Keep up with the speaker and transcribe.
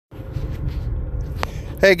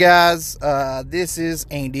Hey guys, this is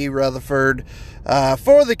Andy Rutherford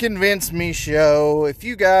for the Convince Me Show. If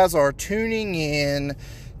you guys are tuning in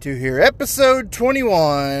to hear episode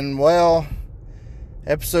 21, well,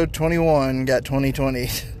 episode 21 got 2020.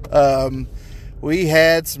 We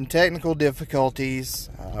had some technical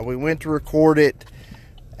difficulties. We went to record it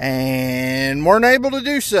and weren't able to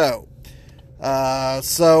do so.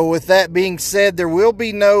 So with that being said, there will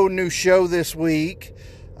be no new show this week.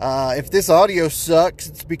 If this audio sucks,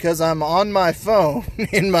 it's because I'm on my phone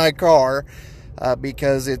in my car,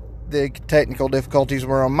 because the technical difficulties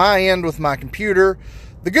were on my end with my computer.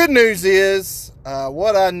 The good news is,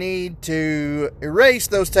 what I need to erase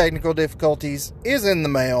those technical difficulties is in the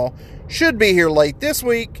mail. Should be here late this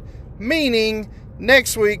week, meaning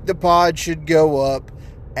next week the pod should go up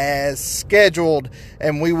as scheduled.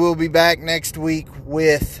 And we will be back next week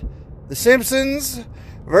with The Simpsons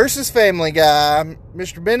versus Family Guy.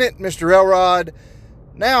 Mr. Bennett, Mr. Elrod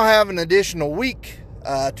now have an additional week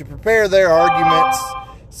to prepare their arguments.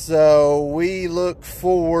 So we look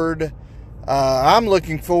forward. I'm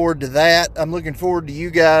looking forward to that. I'm looking forward to you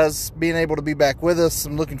guys being able to be back with us.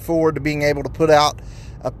 I'm looking forward to being able to put out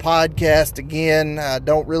a podcast again. I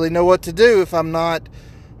don't really know what to do if I'm not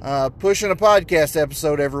pushing a podcast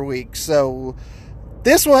episode every week. So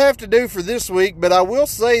this will have to do for this week, but I will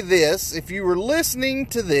say this. If you were listening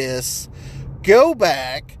to this, go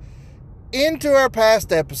back into our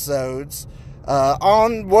past episodes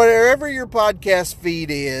on wherever your podcast feed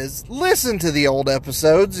is. Listen to the old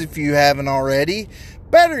episodes if you haven't already.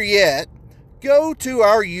 Better yet, go to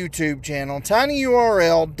our YouTube channel,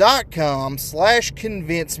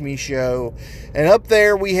 tinyurl.com/convincemeshow. And up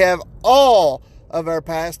there we have all of our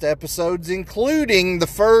past episodes, including the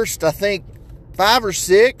first, I think, 5 or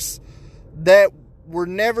 6 that were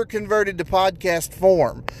never converted to podcast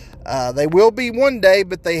form. They will be one day,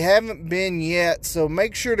 but they haven't been yet. So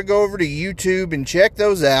make sure to go over to YouTube and check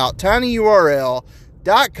those out.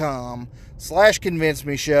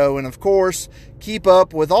 tinyurl.com/convincemeshow. And of course, keep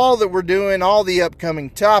up with all that we're doing, all the upcoming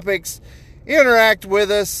topics. Interact with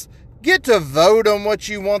us. Get to vote on what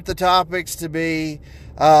you want the topics to be.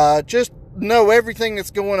 Just know everything that's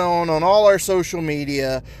going on all our social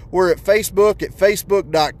media. We're at Facebook at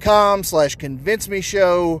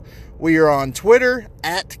facebook.com/convincemeshow. We are on Twitter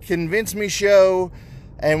at convincemeshow,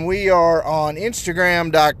 and we are on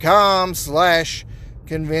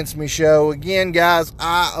Instagram.com/convincemeshow. Again, guys,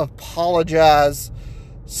 I apologize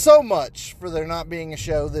so much for there not being a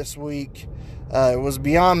show this week. It was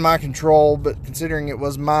beyond my control, but considering it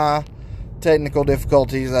was my technical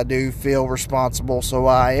difficulties, I do feel responsible, so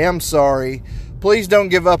I am sorry. Please don't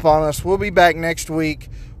give up on us. We'll be back next week.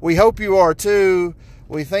 We hope you are too.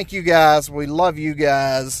 We thank you guys. We love you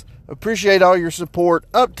guys. Appreciate all your support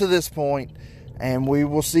up to this point, and we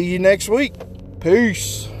will see you next week.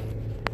 Peace.